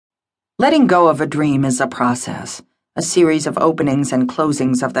Letting go of a dream is a process, a series of openings and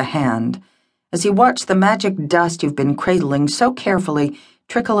closings of the hand, as you watch the magic dust you've been cradling so carefully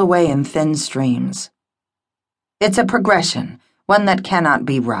trickle away in thin streams. It's a progression, one that cannot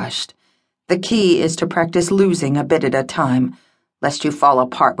be rushed. The key is to practice losing a bit at a time, lest you fall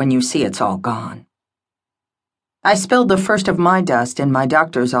apart when you see it's all gone. I spilled the first of my dust in my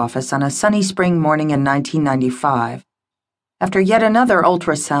doctor's office on a sunny spring morning in 1995, after yet another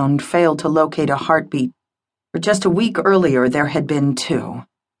ultrasound failed to locate a heartbeat, where just a week earlier there had been two.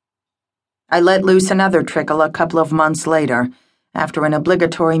 I let loose another trickle a couple of months later, after an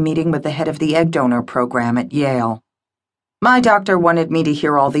obligatory meeting with the head of the egg donor program at Yale. My doctor wanted me to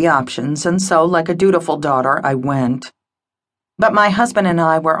hear all the options, and so, like a dutiful daughter, I went. But my husband and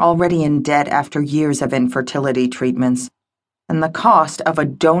I were already in debt after years of infertility treatments, and the cost of a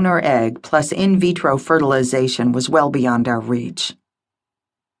donor egg plus in vitro fertilization was well beyond our reach.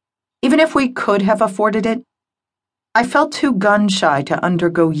 Even if we could have afforded it, I felt too gun-shy to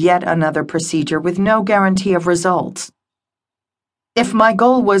undergo yet another procedure with no guarantee of results. If my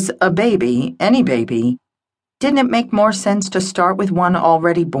goal was a baby, any baby, didn't it make more sense to start with one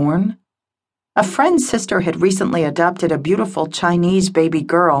already born? A friend's sister had recently adopted a beautiful Chinese baby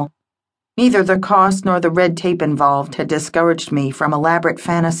girl. Neither the cost nor the red tape involved had discouraged me from elaborate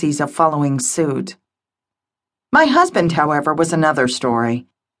fantasies of following suit. My husband, however, was another story.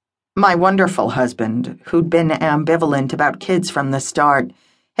 My wonderful husband, who'd been ambivalent about kids from the start,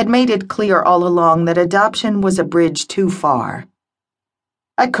 had made it clear all along that adoption was a bridge too far.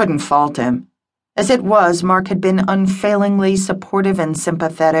 I couldn't fault him. As it was, Mark had been unfailingly supportive and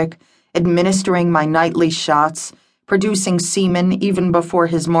sympathetic, administering my nightly shots, producing semen even before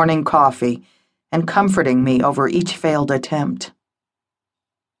his morning coffee, and comforting me over each failed attempt.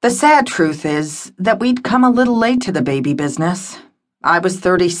 The sad truth is that we'd come a little late to the baby business. I was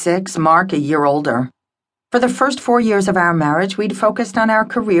 36, Mark a year older. For the first 4 years of our marriage, we'd focused on our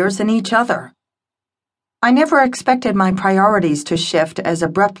careers and each other. I never expected my priorities to shift as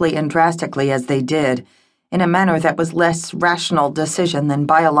abruptly and drastically as they did, in a manner that was less rational decision than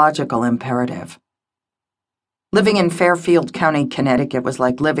biological imperative. Living in Fairfield County, Connecticut was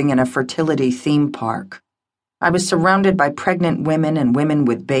like living in a fertility theme park. I was surrounded by pregnant women and women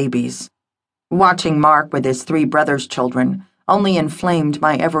with babies. Watching Mark with his 3 brothers' children only inflamed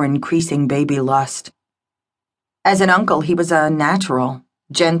my ever-increasing baby lust. As an uncle, he was a natural,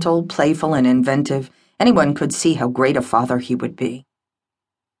 gentle, playful, and inventive. Anyone could see how great a father he would be.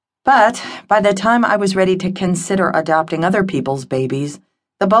 But by the time I was ready to consider adopting other people's babies,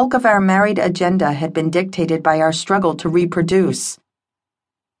 the bulk of our married agenda had been dictated by our struggle to reproduce.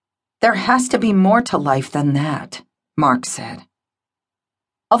 There has to be more to life than that, Mark said.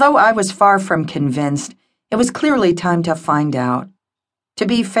 Although I was far from convinced, it was clearly time to find out. To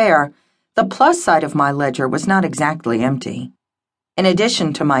be fair, the plus side of my ledger was not exactly empty. In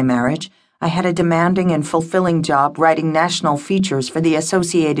addition to my marriage, I had a demanding and fulfilling job writing national features for the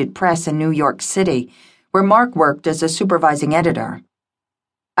Associated Press in New York City, where Mark worked as a supervising editor.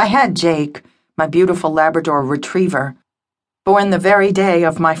 I had Jake, my beautiful Labrador retriever. Born the very day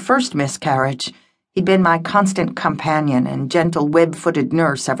of my first miscarriage, he'd been my constant companion and gentle web-footed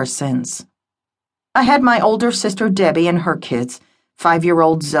nurse ever since. I had my older sister Debbie and her kids,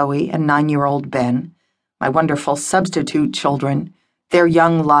 5-year-old Zoe and 9-year-old Ben, my wonderful substitute children, their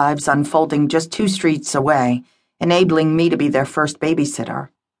young lives unfolding just 2 streets away, enabling me to be their first babysitter.